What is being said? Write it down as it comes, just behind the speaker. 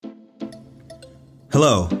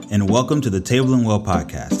Hello, and welcome to the Table and Well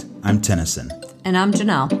podcast. I'm Tennyson. And I'm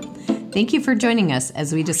Janelle. Thank you for joining us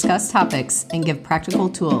as we discuss topics and give practical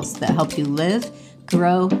tools that help you live,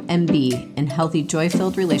 grow, and be in healthy,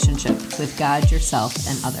 joy-filled relationship with God, yourself,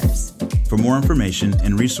 and others. For more information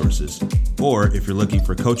and resources, or if you're looking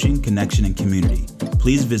for coaching, connection, and community,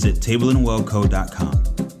 please visit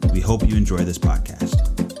tableandwellco.com. We hope you enjoy this podcast.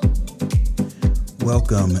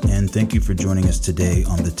 Welcome, and thank you for joining us today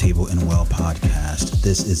on the Table and Well podcast.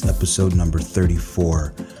 This is episode number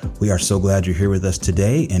 34. We are so glad you're here with us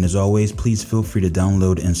today, and as always, please feel free to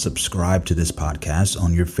download and subscribe to this podcast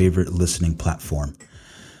on your favorite listening platform.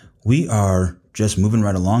 We are just moving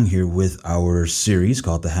right along here with our series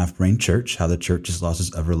called The Half-Brain Church, How the Church Has Lost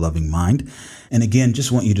Its Ever-Loving Mind. And again,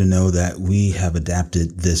 just want you to know that we have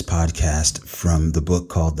adapted this podcast from the book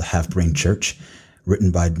called The Half-Brain Church,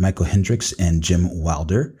 written by Michael Hendricks and Jim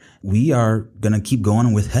Wilder. We are going to keep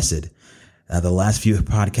going with Hesed. The last few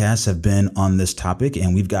podcasts have been on this topic,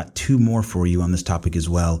 and we've got two more for you on this topic as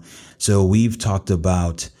well. So we've talked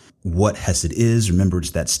about what Hesed is. Remember,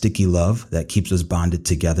 it's that sticky love that keeps us bonded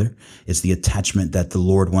together. It's the attachment that the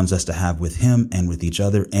Lord wants us to have with Him and with each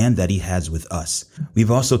other, and that He has with us.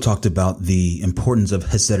 We've also talked about the importance of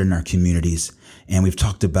Hesed in our communities, and we've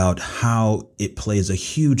talked about how it plays a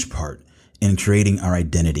huge part in creating our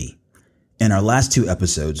identity. In our last two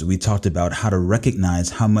episodes, we talked about how to recognize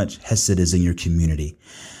how much Hesed is in your community.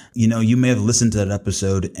 You know, you may have listened to that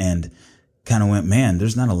episode and kind of went, man,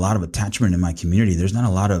 there's not a lot of attachment in my community. There's not a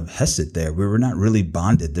lot of Hesed there. We're not really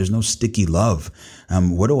bonded. There's no sticky love.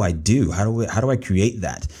 What do I do? How do I create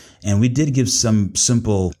that? And we did give some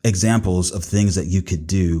simple examples of things that you could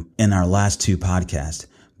do in our last two podcasts.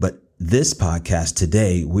 This podcast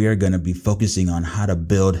today, we are going to be focusing on how to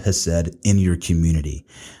build Hesed in your community.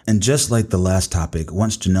 And just like the last topic,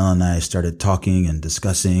 once Janelle and I started talking and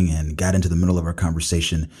discussing and got into the middle of our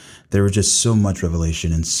conversation, there was just so much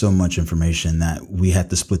revelation and so much information that we had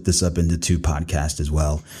to split this up into two podcasts as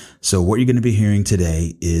well. So what you're going to be hearing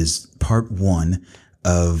today is part one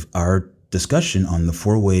of our discussion on the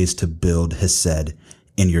 4 ways to build Hesed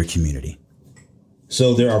in your community.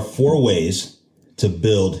 So there are 4 ways to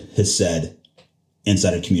build Hesed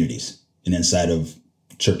inside of communities and inside of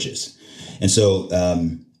churches. And so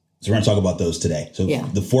we're going to talk about those today. So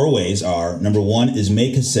The 4 ways are, number 1 is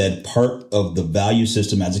make Hesed part of the value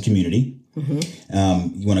system as a community.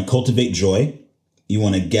 Mm-hmm. You want to cultivate joy. You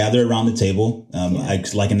want to gather around the table. I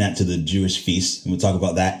liken that to the Jewish feast, and we'll talk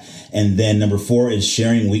about that. And then number 4 is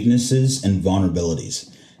sharing weaknesses and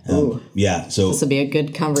vulnerabilities. So this will be a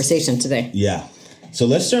good conversation today. Yeah. So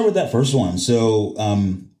let's start with that first one. So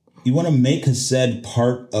you want to make Hesed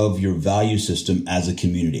part of your value system as a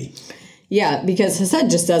community. Yeah, because Hesed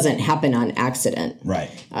just doesn't happen on accident. Right.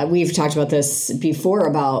 We've talked about this before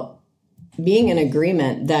about being in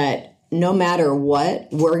agreement that no matter what,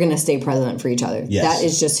 we're going to stay present for each other. Yes. That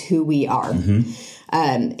is just who we are. Mm-hmm.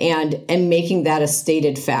 And making that a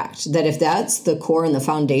stated fact, that if that's the core and the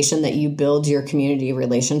foundation that you build your community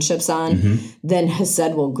relationships on, mm-hmm. then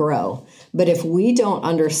Hesed will grow. But if we don't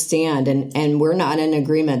understand and we're not in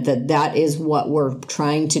agreement that that is what we're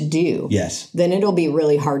trying to do, then it'll be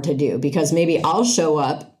really hard to do, because maybe I'll show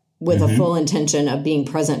up with mm-hmm. a full intention of being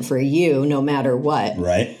present for you no matter what.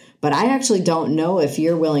 Right. But I actually don't know if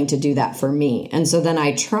you're willing to do that for me. And so then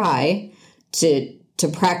I try to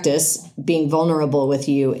practice being vulnerable with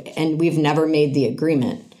you, and we've never made the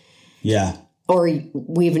agreement. Yeah. Or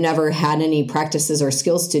we've never had any practices or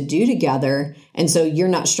skills to do together, and so you're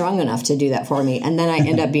not strong enough to do that for me. And then I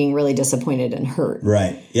end up being really disappointed and hurt.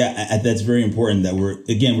 Right. Yeah, that's very important that we're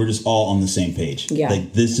just all on the same page. Yeah.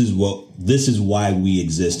 Like this is why we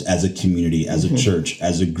exist as a community, as a church,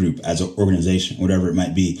 as a group, as an organization, whatever it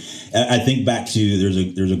might be. I think back to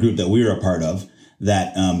there's a group that we were a part of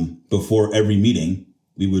that before every meeting,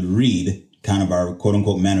 we would read kind of our quote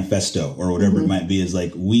unquote manifesto or whatever mm-hmm. it might be, is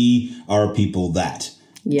like, we are people that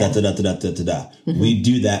mm-hmm. we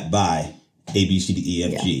do that by A, B, C, D, E,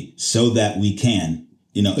 F, G, so that we can,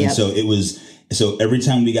 and so every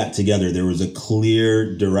time we got together, there was a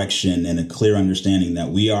clear direction and a clear understanding that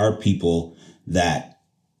we are people that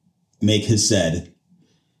make Hesed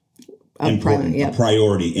important, a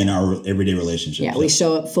priority in our everyday relationships. Yeah, we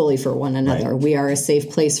show up fully for one another. Right. We are a safe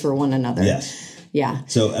place for one another. Yes. Yeah.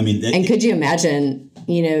 So, I mean... and could you imagine,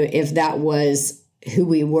 if that was who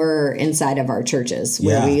we were inside of our churches,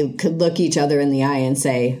 where we could look each other in the eye and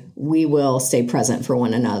say, we will stay present for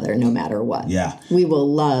one another no matter what. Yeah. We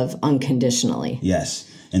will love unconditionally.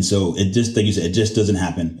 Yes. And so it just, like you said, it just doesn't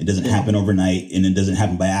happen. It doesn't happen overnight, and it doesn't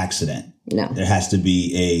happen by accident. No. There has to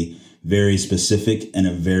be a very specific and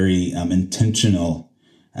a very intentional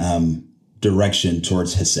direction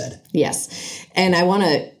towards Hesed. Yes. And I want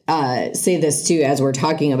to say this too, as we're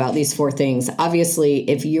talking about these 4 things. Obviously,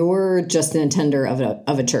 if you're just an attender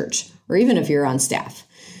of a church, or even if you're on staff,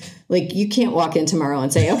 like you can't walk in tomorrow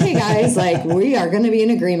and say, okay, guys, like we are going to be in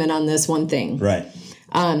agreement on this one thing. Right.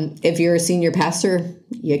 If you're a senior pastor,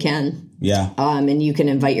 you can. Yeah. And you can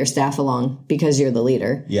invite your staff along because you're the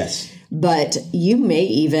leader. Yes. But you may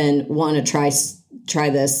even want to try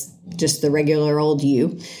this, just the regular old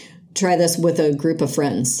you. Try this with a group of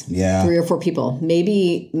friends. Yeah. 3 or 4 people.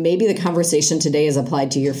 Maybe the conversation today is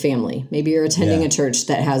applied to your family. Maybe you're attending a church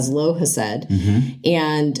that has low Hesed,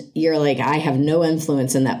 and you're like, I have no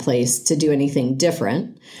influence in that place to do anything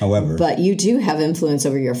different. However, but you do have influence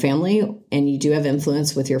over your family, and you do have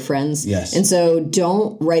influence with your friends. Yes. And so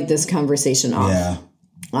don't write this conversation off.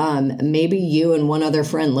 Yeah. Maybe you and one other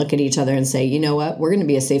friend look at each other and say, you know what? We're going to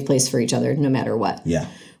be a safe place for each other no matter what. Yeah.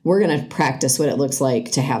 We're going to practice what it looks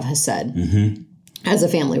like to have Hesed. As a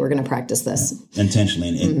family, we're going to practice this. Intentionally.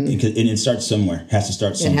 And it starts somewhere. It has to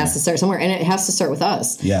start somewhere. It has to start somewhere. And it has to start with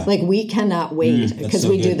us. Yeah. Like we cannot wait because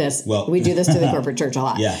we do this. Well, we do this to the corporate church a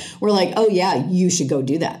lot. Yeah. We're like, oh yeah, you should go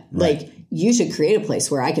do that. Right. Like you should create a place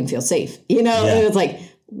where I can feel safe. You know, and it's like,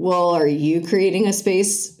 well, are you creating a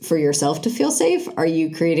space for yourself to feel safe? Are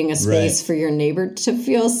you creating a space for your neighbor to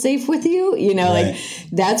feel safe with you? You know, like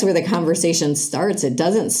that's where the conversation starts. It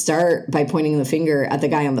doesn't start by pointing the finger at the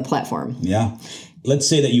guy on the platform. Yeah. Let's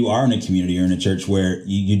say that you are in a community or in a church where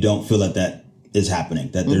you don't feel that is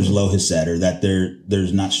happening, that there's low Hesed or that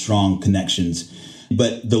there's not strong connections,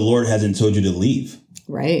 but the Lord hasn't told you to leave.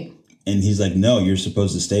 Right. And he's like, no, you're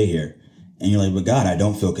supposed to stay here. And you're like, but God, I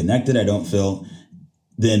don't feel connected. I don't feel...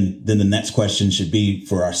 Then the next question should be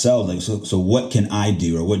for ourselves. Like, so what can I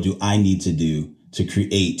do or what do I need to do to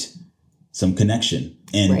create some connection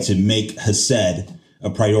and to make Hesed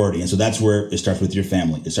a priority? And so that's where it starts with your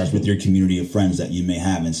family. It starts with your community of friends that you may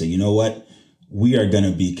have and say, you know what? We are going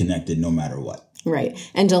to be connected no matter what. Right.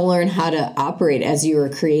 And to learn how to operate as you were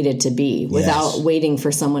created to be without waiting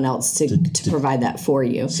for someone else to provide that for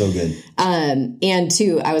you. So good. And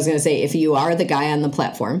two, I was going to say, if you are the guy on the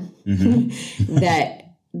platform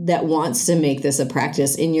that wants to make this a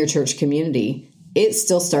practice in your church community, it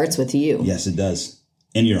still starts with you. Yes, it does.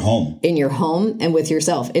 In your home. In your home and with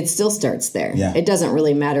yourself. It still starts there. Yeah. It doesn't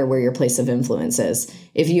really matter where your place of influence is.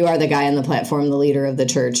 If you are the guy on the platform, the leader of the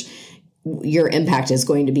church, your impact is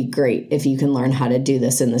going to be great if you can learn how to do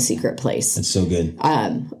this in the secret place. That's so good.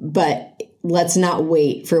 But let's not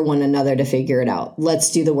wait for one another to figure it out.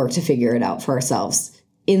 Let's do the work to figure it out for ourselves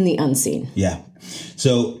in the unseen. Yeah.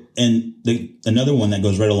 So, and another one that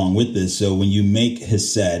goes right along with this. So when you make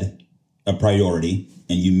Hesed a priority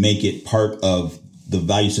and you make it part of the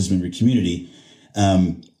value system of your community,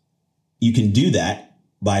 you can do that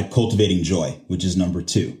by cultivating joy, which is number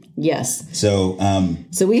 2. Yes. So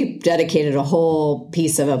we dedicated a whole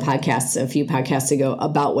piece of a few podcasts ago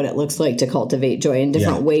about what it looks like to cultivate joy and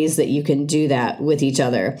different ways that you can do that with each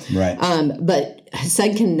other. Right. But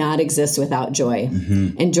Hesed cannot exist without joy.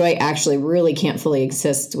 And joy actually really can't fully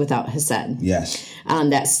exist without Hesed. Yes.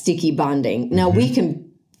 That sticky bonding. Now we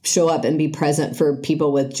can show up and be present for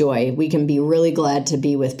people with joy. We can be really glad to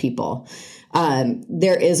be with people.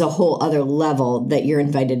 There is a whole other level that you're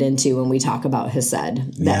invited into when we talk about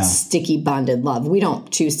Hesed, that sticky bonded love. We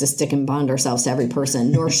don't choose to stick and bond ourselves to every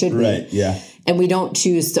person, nor should we. Right, yeah. And we don't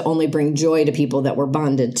choose to only bring joy to people that we're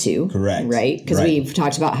bonded to. Correct. Right? Because we've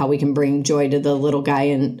talked about how we can bring joy to the little guy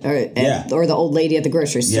or the old lady at the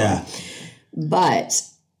grocery store. Yeah. But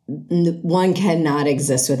one cannot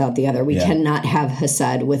exist without the other. We cannot have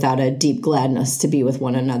Hesed without a deep gladness to be with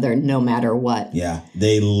one another no matter what. Yeah.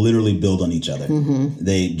 They literally build on each other.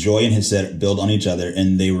 Joy and Hesed build on each other,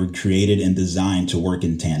 and they were created and designed to work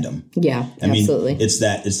in tandem. Yeah, absolutely. It's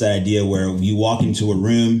that idea where you walk into a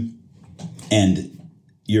room and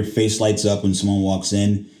your face lights up when someone walks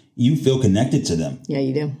in, you feel connected to them. Yeah,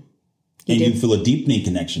 you do. You feel a deepening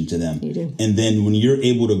connection to them. You do. And then when you're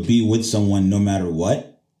able to be with someone no matter what,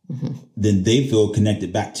 then they feel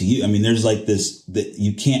connected back to you. I mean, there's like this that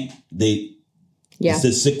you can't, it's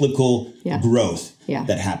this cyclical growth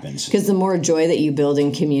that happens. Because the more joy that you build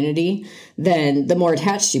in community, then the more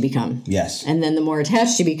attached you become. Yes. And then the more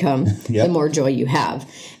attached you become, the more joy you have.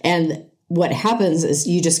 And what happens is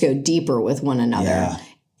you just go deeper with one another. Yeah.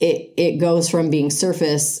 It goes from being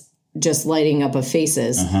surface, just lighting up of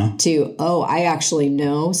faces, to, I actually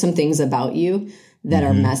know some things about you that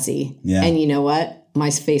are messy. Yeah. And you know what? My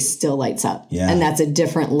face still lights up. Yeah. And that's a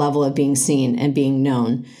different level of being seen and being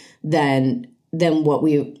known than what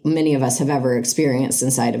many of us have ever experienced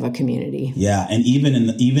inside of a community. Yeah. And even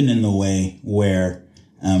in the way where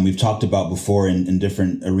We've talked about before in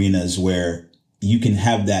different arenas where you can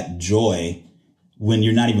have that joy when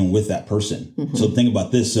you're not even with that person. Mm-hmm. So think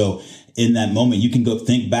about this. So in that moment, you can go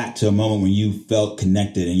think back to a moment when you felt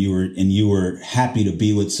connected and you were happy to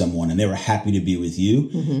be with someone and they were happy to be with you,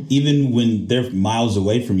 mm-hmm. even when they're miles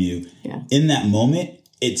away from you. Yeah. In that moment,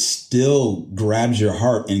 it still grabs your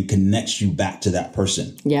heart and connects you back to that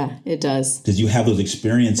person. Yeah, it does. Because you have those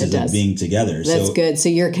experiences of being together. That's good. So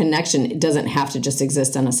your connection doesn't have to just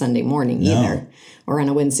exist on a Sunday morning either, or on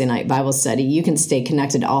a Wednesday night Bible study. You can stay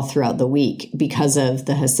connected all throughout the week because of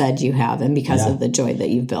the hesed you have and because of the joy that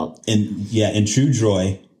you've built. And true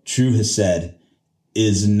joy, true hesed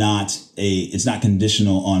it's not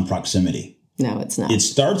conditional on proximity. No, it's not. It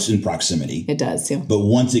starts in proximity. It does, yeah. But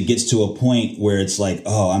once it gets to a point where it's like,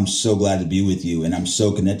 oh, I'm so glad to be with you and I'm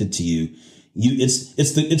so connected to you.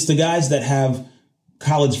 It's the guys that have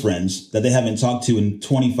college friends that they haven't talked to in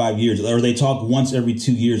 25 years, or they talk once every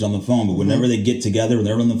 2 years on the phone. But whenever they get together, when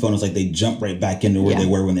they're on the phone, it's like they jump right back into where they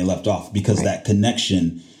were when they left off, because that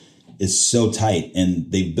connection is so tight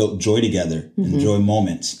and they built joy together, enjoy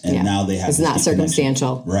moments, and now they have. It's not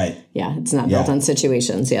circumstantial, connection. Right? Yeah, it's not built on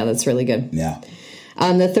situations. Yeah, that's really good. Yeah.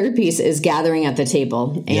 The third piece is gathering at the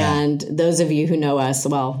table, and those of you who know us,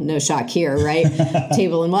 well, no shock here, right?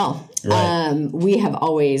 Table and Well. Right. We have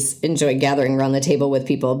always enjoyed gathering around the table with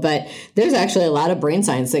people, but there's actually a lot of brain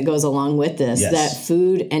science that goes along with this, that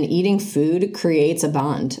food and eating food creates a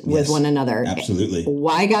bond with one another. Absolutely.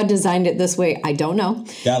 Why God designed it this way, I don't know.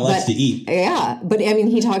 God likes to eat. Yeah. But I mean,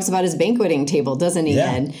 he talks about his banqueting table, doesn't he?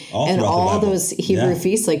 Yeah. And all those Hebrew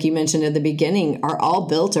feasts, like you mentioned at the beginning, are all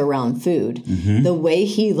built around food. Mm-hmm. The way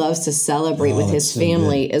he loves to celebrate with his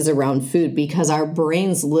family is around food, because our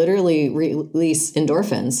brains literally release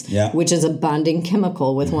endorphins, which is a bonding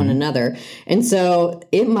chemical with one another. And so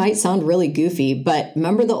it might sound really goofy, but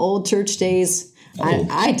remember the old church days?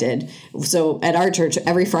 I did. So at our church,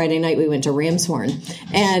 every Friday night we went to Ramshorn,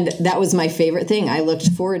 and that was my favorite thing. I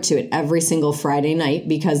looked forward to it every single Friday night,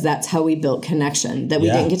 because that's how we built connection that we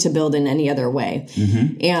didn't get to build in any other way.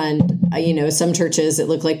 Mm-hmm. And, some churches, it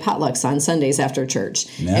looked like potlucks on Sundays after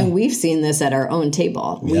church. Yeah. And we've seen this at our own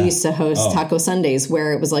table. We used to host Taco Sundays,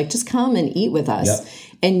 where it was like, just come and eat with us. Yep.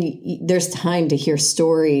 And there's time to hear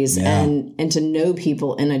stories and to know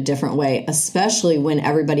people in a different way, especially when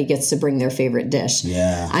everybody gets to bring their favorite dish.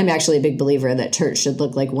 Yeah. I'm actually a big believer that church should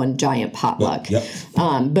look like one giant potluck,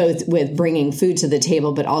 both with bringing food to the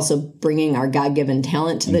table, but also bringing our God-given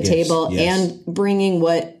talent to the table and bringing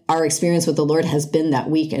what our experience with the Lord has been that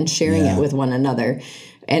week and sharing it with one another.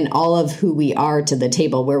 And all of who we are to the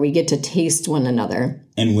table, where we get to taste one another.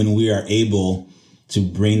 And when we are able to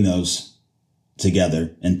bring those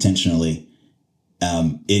together intentionally,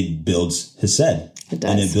 it builds hesed. It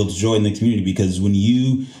does. And it builds joy in the community, because when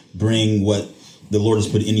you bring what the Lord has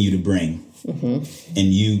put in you to bring, and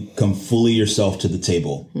you come fully yourself to the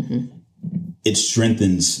table, it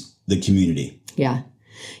strengthens the community. Yeah.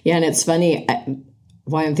 Yeah. And it's funny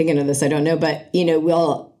why I'm thinking of this, I don't know, but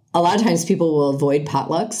a lot of times people will avoid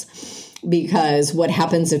potlucks, because what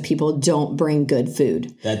happens if people don't bring good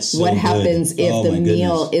food? That's so what happens if the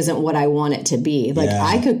meal isn't what I want it to be? Like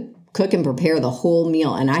I could cook and prepare the whole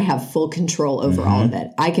meal, and I have full control over all of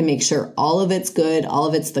it. I can make sure all of it's good, all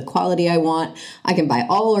of it's the quality I want. I can buy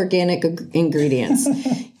all organic ingredients,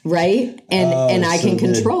 right? And I can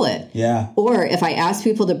control it. Yeah. Or if I ask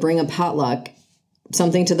people to bring a potluck,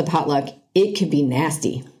 something to the potluck, it could be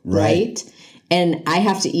nasty, right? And I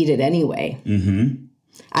have to eat it anyway. Mm-hmm.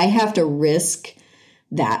 I have to risk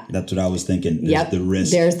that. That's what I was thinking. There's the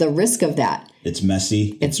risk. There's the risk of that. It's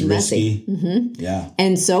messy. It's risky. Mm-hmm. Yeah.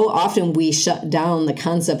 And so often we shut down the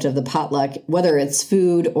concept of the potluck, whether it's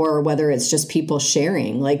food or whether it's just people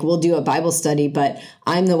sharing. Like, we'll do a Bible study, but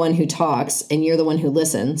I'm the one who talks and you're the one who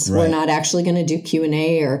listens. Right. We're not actually going to do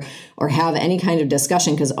Q&A or have any kind of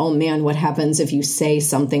discussion, because, oh man, what happens if you say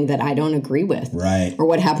something that I don't agree with? Right. Or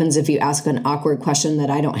what happens if you ask an awkward question that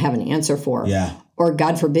I don't have an answer for? Yeah. Or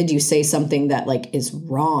God forbid you say something that is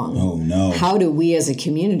wrong. Oh, no. How do we as a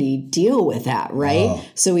community deal with that, right? Oh.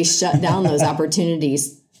 So we shut down those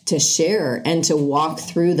opportunities to share and to walk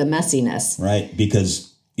through the messiness. Right,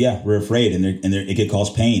 because, we're afraid, and it could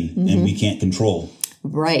cause pain, and we can't control.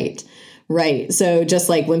 Right. So just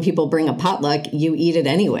like when people bring a potluck, you eat it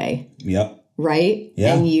anyway. Yep. Right?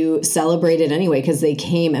 Yeah. And you celebrate it anyway, because they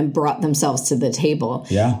came and brought themselves to the table.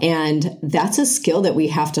 Yeah. And that's a skill that we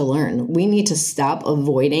have to learn. We need to stop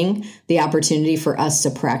avoiding the opportunity for us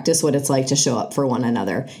to practice what it's like to show up for one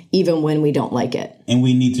another, even when we don't like it. And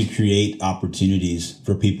we need to create opportunities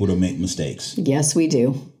for people to make mistakes. Yes, we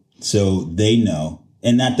do. So they know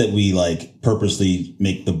and not that we like purposely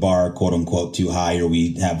make the bar quote unquote too high or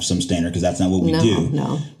we have some standard, because that's not what we do.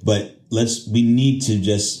 No. But we need to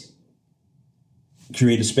just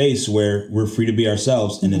create a space where we're free to be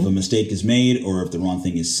ourselves. And if a mistake is made or if the wrong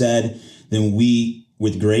thing is said, then we,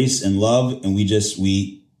 with grace and love, and we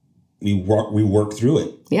work through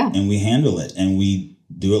it. Yeah. And we handle it, and we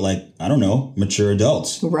do it like, I don't know, mature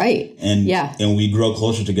adults. Right. And we grow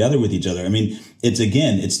closer together with each other. I mean,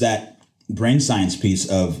 it's that brain science piece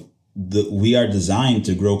of we are designed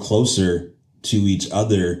to grow closer to each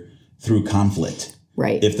other through conflict.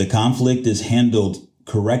 Right. If the conflict is handled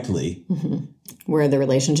correctly, where the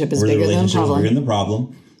relationship is bigger than the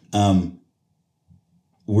problem.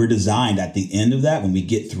 We're designed at the end of that, when we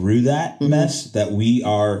get through that mess, that we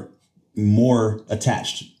are more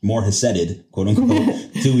attached, more haseded, quote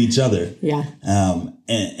unquote, to each other. Yeah.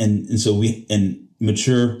 And so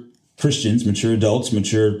mature Christians, mature adults,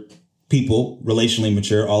 mature people, relationally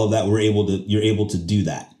mature, all of that, you're able to do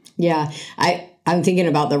that. Yeah. I'm thinking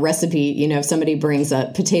about the recipe, if somebody brings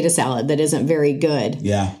a potato salad that isn't very good.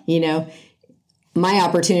 Yeah. My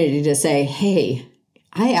opportunity to say, hey,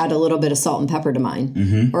 I add a little bit of salt and pepper to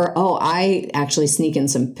mine. Or, I actually sneak in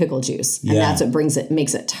some pickle juice. And that's what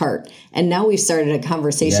makes it tart. And now we've started a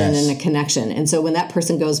conversation and a connection. And so when that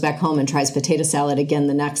person goes back home and tries potato salad again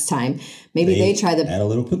the next time, maybe they try add a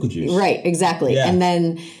little pickle juice. Right, exactly. Yeah. And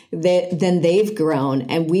then they've grown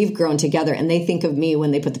and we've grown together. And they think of me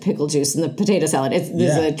when they put the pickle juice in the potato salad. This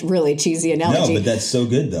is a really cheesy analogy. No, but that's so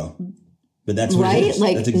good though. But that's what right? it is.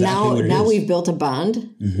 Like that's exactly what it now is. We've built a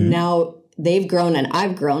bond. Now they've grown and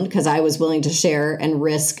I've grown because I was willing to share and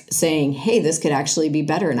risk saying, hey, this could actually be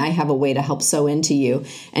better. And I have a way to help sow into you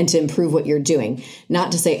and to improve what you're doing.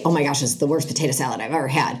 Not to say, oh my gosh, it's the worst potato salad I've ever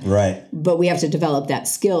had. Right. But we have to develop that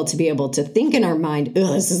skill to be able to think in our mind,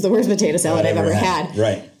 oh, this is the worst potato salad I've ever had.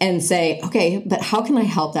 Right. And say, okay, but how can I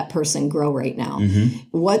help that person grow right now?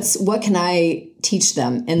 What can I teach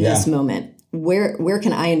them in this moment? Where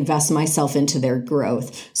can I invest myself into their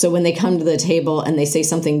growth? So when they come to the table and they say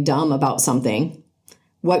something dumb about something,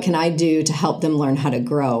 what can I do to help them learn how to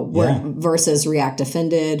grow versus react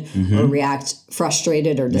offended or react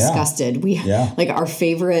frustrated or disgusted? Like our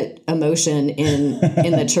favorite emotion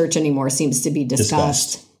in the church anymore seems to be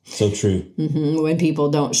disgust. So true. When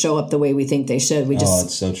people don't show up the way we think they should,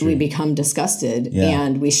 it's so true. We become disgusted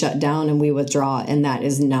and we shut down and we withdraw, and that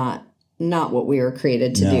is not what we were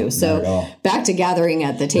created to do. So back to gathering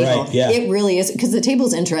at the table. Right, yeah. It really is, because the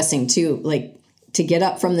table's interesting too. Like, to get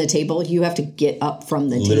up from the table, you have to get up from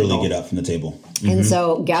the table. Literally get up from the table. And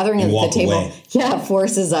so gathering at the table, away.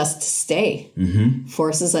 Forces us to stay.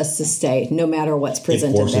 Forces us to stay no matter what's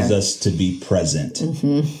presented there. It forces us to be present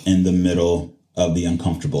in the middle of the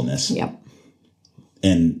uncomfortableness. Yep.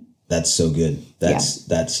 And that's so good.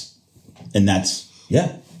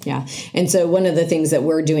 Yeah. And so one of the things that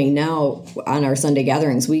we're doing now on our Sunday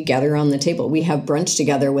gatherings, we gather on the table. We have brunch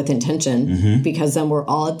together with intention because then we're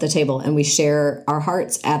all at the table and we share our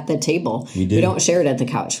hearts at the table. We don't share it at the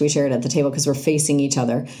couch. We share it at the table because we're facing each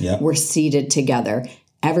other. Yep. We're seated together.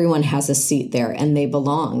 Everyone has a seat there and they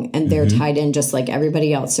belong and they're tied in just like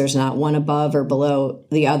everybody else. There's not one above or below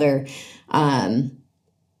the other.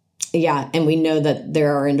 And we know that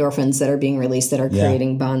there are endorphins that are being released that are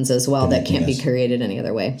creating bonds as well that can't be created any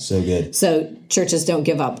other way. So good. So churches don't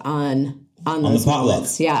give up on those the potluck.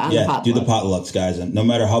 moments. The potluck. Do the potlucks, guys. And no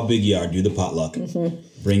matter how big you are, do the potluck.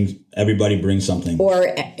 Bring something. Or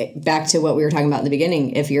back to what we were talking about in the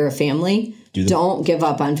beginning. If you're a family, don't give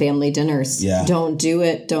up on family dinners. Yeah. Don't do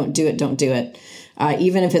it. Don't do it. Don't do it.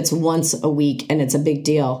 Even if it's once a week and it's a big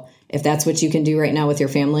deal. If that's what you can do right now with your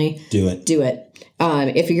family, do it. Do it.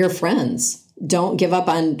 If you're friends, don't give up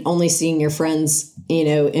on only seeing your friends,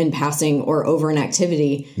 in passing or over an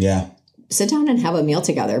activity. Yeah. Sit down and have a meal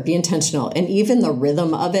together. Be intentional. And even the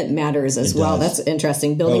rhythm of it matters as well. That's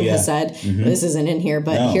interesting. Building has said, this isn't in here,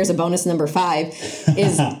 but here's a bonus number 5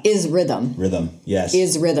 is rhythm. Rhythm. Yes.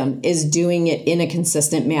 Is rhythm. Is doing it in a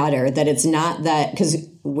consistent manner. That it's not that, because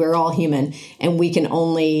we're all human and we can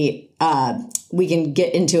only, we can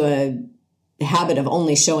get into a habit of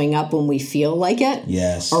only showing up when we feel like it.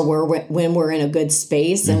 Yes. Or when we're in a good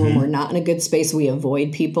space, and when we're not in a good space, we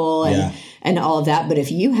avoid people and all of that. But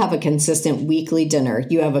if you have a consistent weekly dinner,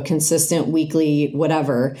 you have a consistent weekly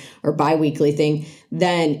whatever or bi-weekly thing,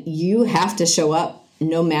 then you have to show up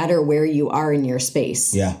no matter where you are in your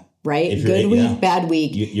space. Yeah. Right? Good week, bad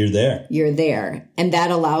week. You're there. You're there. And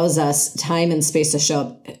that allows us time and space to show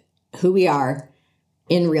up who we are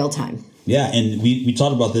in real time. Yeah, and we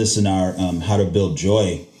talked about this in our How to Build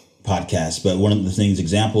Joy podcast, but one of the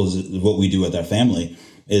examples of what we do with our family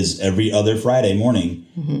is every other Friday morning,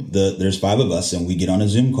 there's 5 of us and we get on a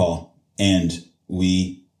Zoom call and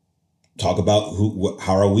we talk about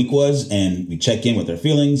how our week was and we check in with our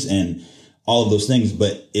feelings and all of those things.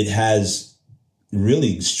 But it has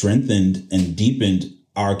really strengthened and deepened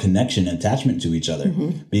our connection and attachment to each other,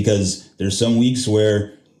 because there's some weeks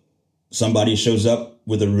where somebody shows up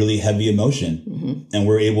with a really heavy emotion and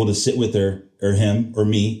we're able to sit with her or him or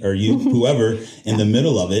me or you, whoever, in the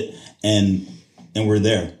middle of it. And we're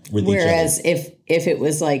there with each other. Whereas if it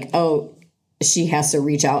was like, oh, she has to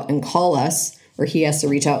reach out and call us, or he has to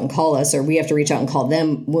reach out and call us, or we have to reach out and call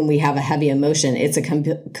them when we have a heavy emotion, it's a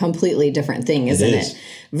completely different thing, isn't it?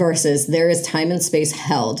 Versus there is time and space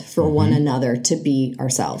held for one another to be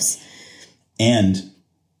ourselves. And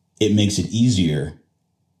it makes it easier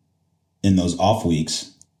in those off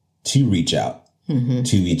weeks to reach out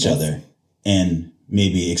to each other and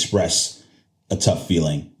maybe express a tough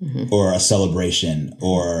feeling or a celebration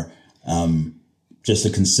or just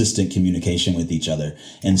a consistent communication with each other.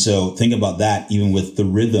 And so think about that, even with the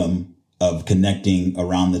rhythm of connecting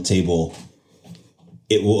around the table,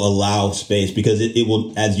 it will allow space, because it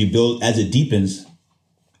will, as it deepens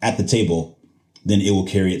at the table, then it will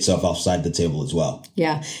carry itself outside the table as well.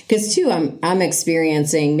 Yeah. Because too, I'm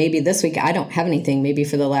experiencing, maybe this week, I don't have anything. Maybe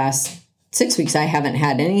for the last 6 weeks, I haven't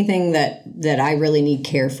had anything that I really need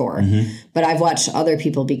care for. But I've watched other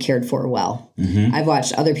people be cared for well. I've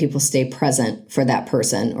watched other people stay present for that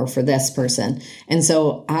person or for this person. And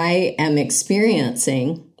so I am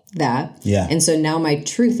experiencing that. Yeah. And so now my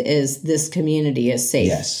truth is this community is safe.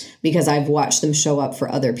 Yes. Because I've watched them show up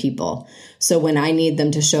for other people. So when I need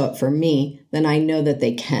them to show up for me, then I know that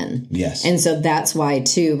they can. Yes. And so that's why,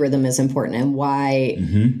 too, rhythm is important, and why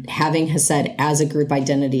having Hesed as a group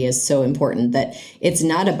identity is so important, that it's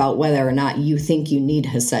not about whether or not you think you need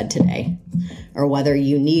Hesed today or whether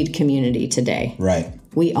you need community today. Right.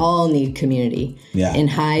 We all need community in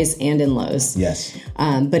highs and in lows. Yes.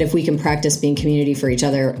 But if we can practice being community for each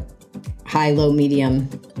other, high, low, medium,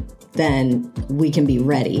 then we can be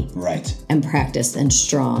ready and practiced and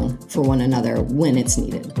strong for one another when it's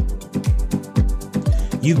needed.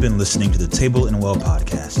 You've been listening to the Table and Well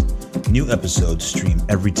podcast. New episodes stream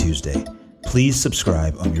every Tuesday. Please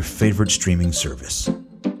subscribe on your favorite streaming service.